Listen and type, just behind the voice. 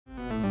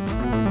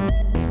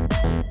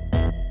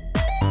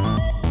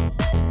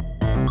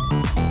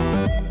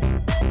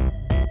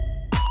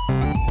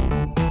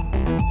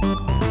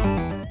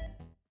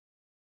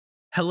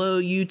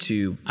Hello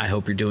YouTube, I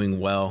hope you're doing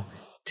well.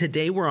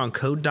 Today we're on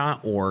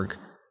code.org,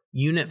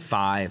 Unit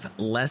 5,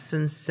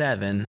 Lesson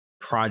 7,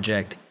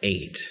 Project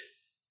 8.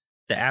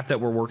 The app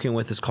that we're working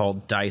with is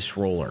called Dice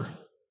Roller.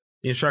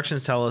 The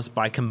instructions tell us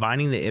by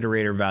combining the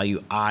iterator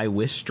value I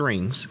with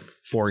strings,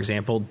 for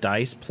example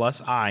dice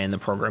plus I in the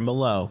program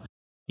below,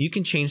 you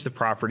can change the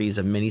properties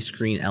of many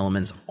screen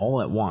elements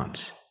all at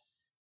once.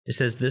 It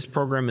says this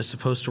program is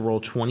supposed to roll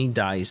 20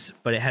 dice,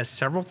 but it has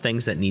several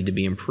things that need to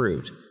be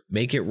improved.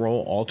 Make it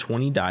roll all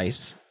 20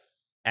 dice,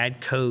 add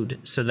code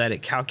so that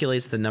it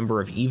calculates the number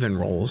of even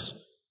rolls,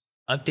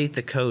 update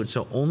the code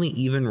so only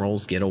even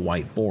rolls get a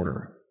white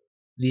border.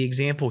 The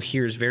example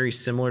here is very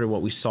similar to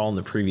what we saw in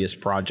the previous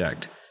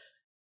project.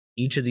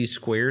 Each of these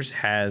squares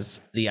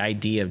has the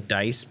ID of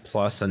dice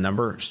plus a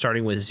number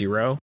starting with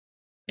 0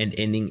 and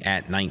ending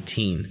at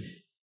 19.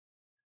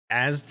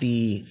 As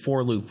the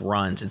for loop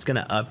runs, it's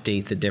going to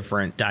update the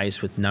different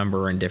dice with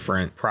number and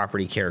different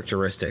property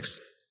characteristics.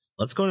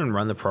 Let's go ahead and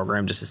run the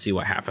program just to see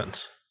what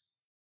happens.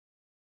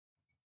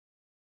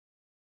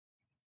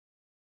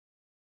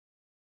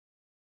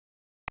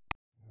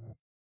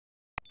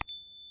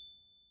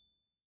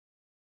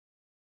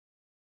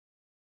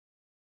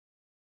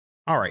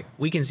 All right,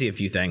 we can see a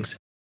few things.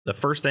 The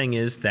first thing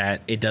is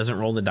that it doesn't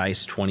roll the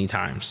dice 20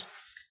 times.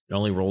 It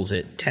only rolls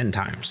it 10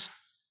 times.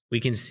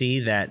 We can see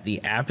that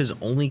the app is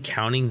only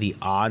counting the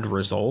odd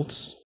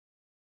results.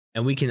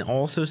 And we can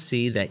also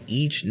see that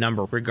each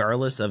number,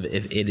 regardless of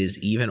if it is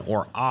even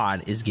or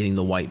odd, is getting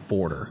the white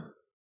border.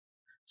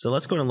 So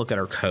let's go and look at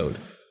our code.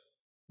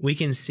 We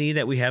can see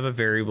that we have a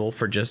variable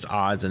for just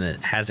odds and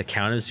it has a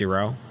count of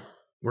 0.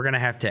 We're going to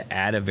have to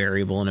add a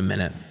variable in a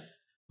minute.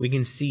 We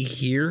can see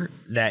here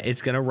that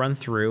it's going to run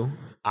through.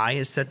 I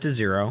is set to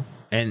 0.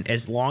 And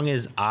as long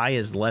as I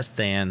is less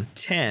than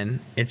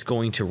 10, it's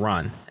going to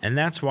run. And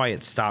that's why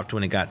it stopped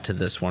when it got to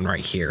this one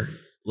right here.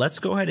 Let's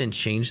go ahead and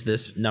change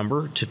this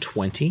number to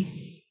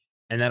 20,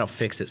 and that'll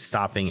fix it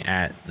stopping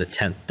at the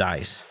 10th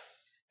dice.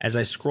 As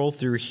I scroll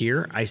through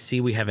here, I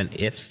see we have an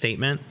if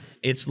statement.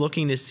 It's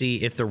looking to see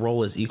if the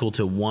roll is equal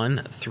to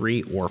 1,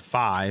 3, or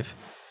 5.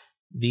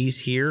 These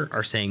here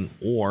are saying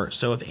or,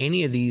 so if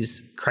any of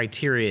these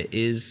criteria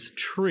is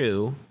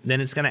true,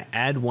 then it's going to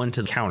add 1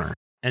 to the counter.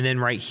 And then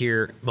right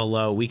here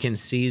below, we can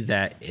see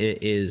that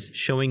it is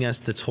showing us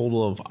the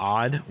total of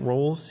odd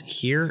rolls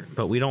here,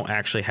 but we don't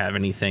actually have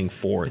anything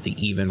for the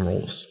even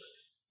rolls.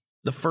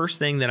 The first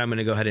thing that I'm going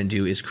to go ahead and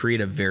do is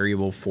create a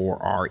variable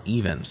for our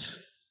evens.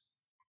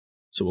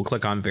 So we'll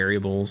click on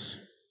variables.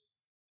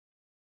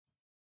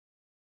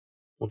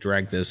 We'll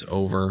drag this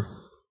over.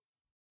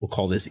 We'll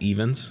call this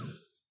evens.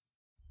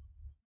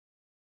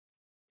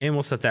 And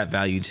we'll set that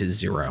value to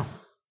 0.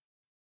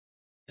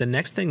 The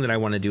next thing that I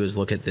want to do is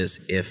look at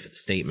this if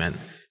statement.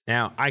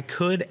 Now, I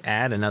could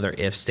add another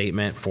if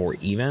statement for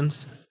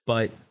evens,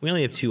 but we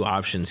only have two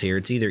options here.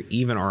 It's either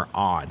even or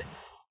odd.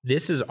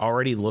 This is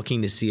already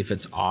looking to see if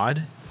it's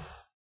odd.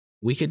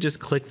 We could just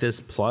click this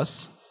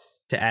plus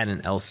to add an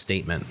else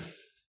statement.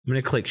 I'm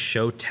going to click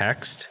show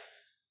text.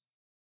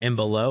 And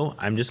below,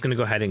 I'm just going to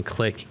go ahead and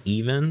click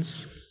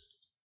evens,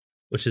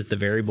 which is the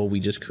variable we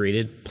just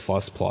created,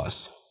 plus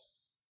plus.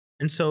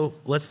 And so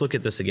let's look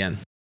at this again.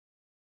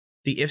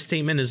 The if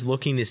statement is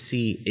looking to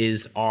see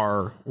is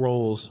our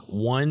rolls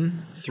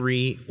 1,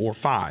 3, or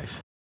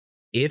 5.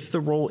 If the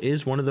roll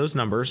is one of those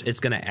numbers, it's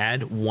going to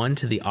add 1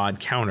 to the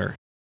odd counter.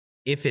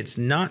 If it's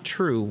not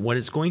true, what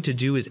it's going to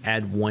do is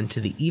add 1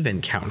 to the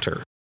even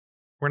counter.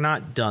 We're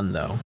not done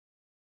though.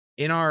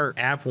 In our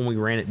app when we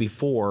ran it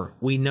before,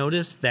 we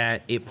noticed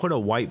that it put a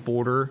white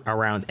border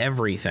around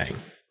everything,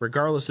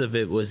 regardless if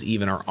it was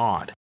even or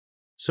odd.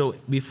 So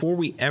before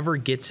we ever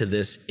get to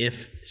this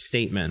if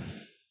statement,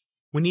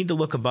 we need to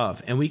look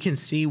above, and we can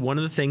see one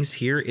of the things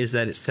here is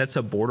that it sets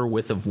a border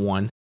width of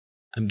 1.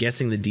 I'm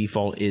guessing the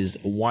default is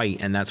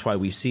white, and that's why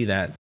we see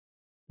that.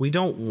 We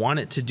don't want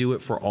it to do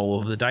it for all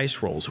of the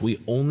dice rolls.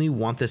 We only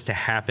want this to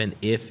happen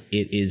if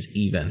it is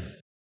even.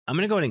 I'm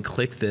going to go ahead and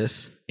click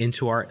this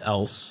into our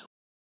else.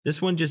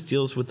 This one just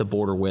deals with the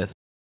border width.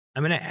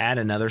 I'm going to add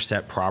another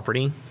set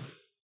property.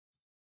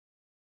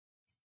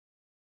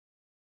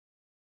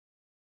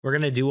 We're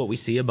going to do what we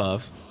see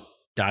above,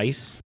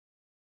 dice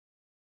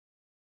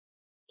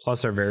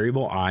plus our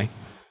variable I.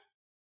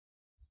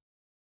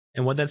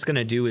 And what that's going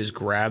to do is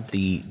grab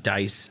the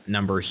dice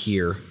number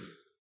here.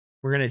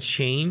 We're going to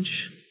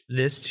change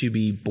this to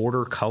be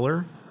border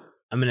color.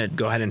 I'm going to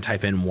go ahead and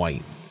type in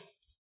white.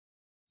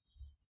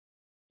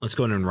 Let's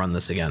go ahead and run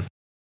this again.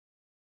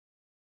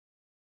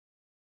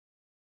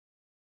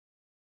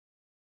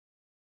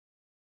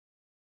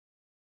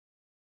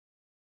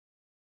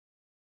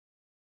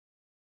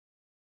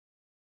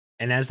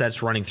 And as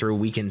that's running through,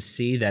 we can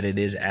see that it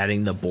is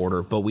adding the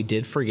border, but we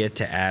did forget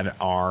to add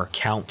our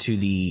count to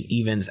the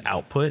evens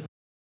output.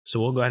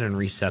 So we'll go ahead and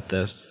reset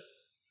this.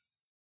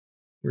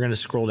 We're going to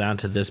scroll down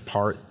to this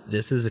part.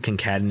 This is a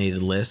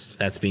concatenated list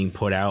that's being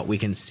put out. We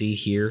can see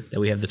here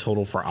that we have the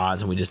total for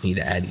odds and we just need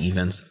to add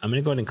evens. I'm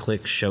going to go ahead and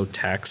click show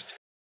text.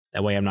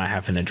 That way I'm not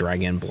having to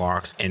drag in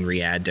blocks and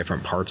re-add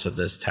different parts of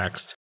this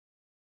text.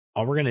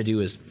 all we're going to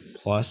do is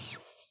plus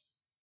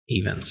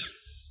evens.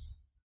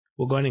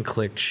 We'll go ahead and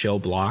click show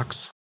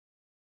blocks.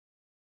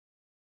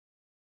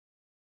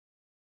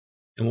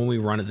 And when we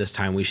run it this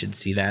time, we should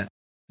see that.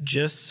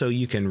 Just so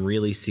you can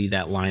really see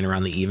that line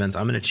around the evens,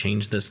 I'm going to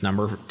change this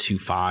number to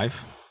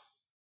 5.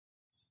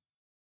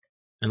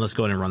 And let's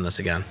go ahead and run this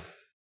again.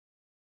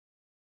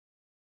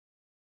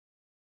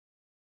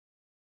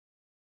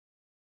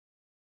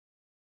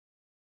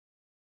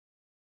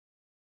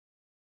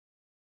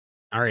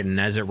 All right, and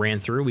as it ran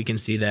through, we can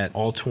see that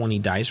all 20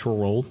 dice were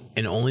rolled,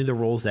 and only the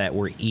rolls that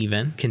were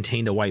even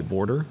contained a white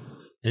border.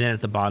 And then at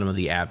the bottom of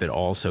the app, it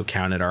also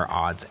counted our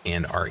odds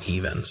and our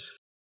evens.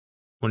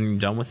 When you're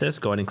done with this,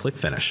 go ahead and click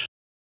finish.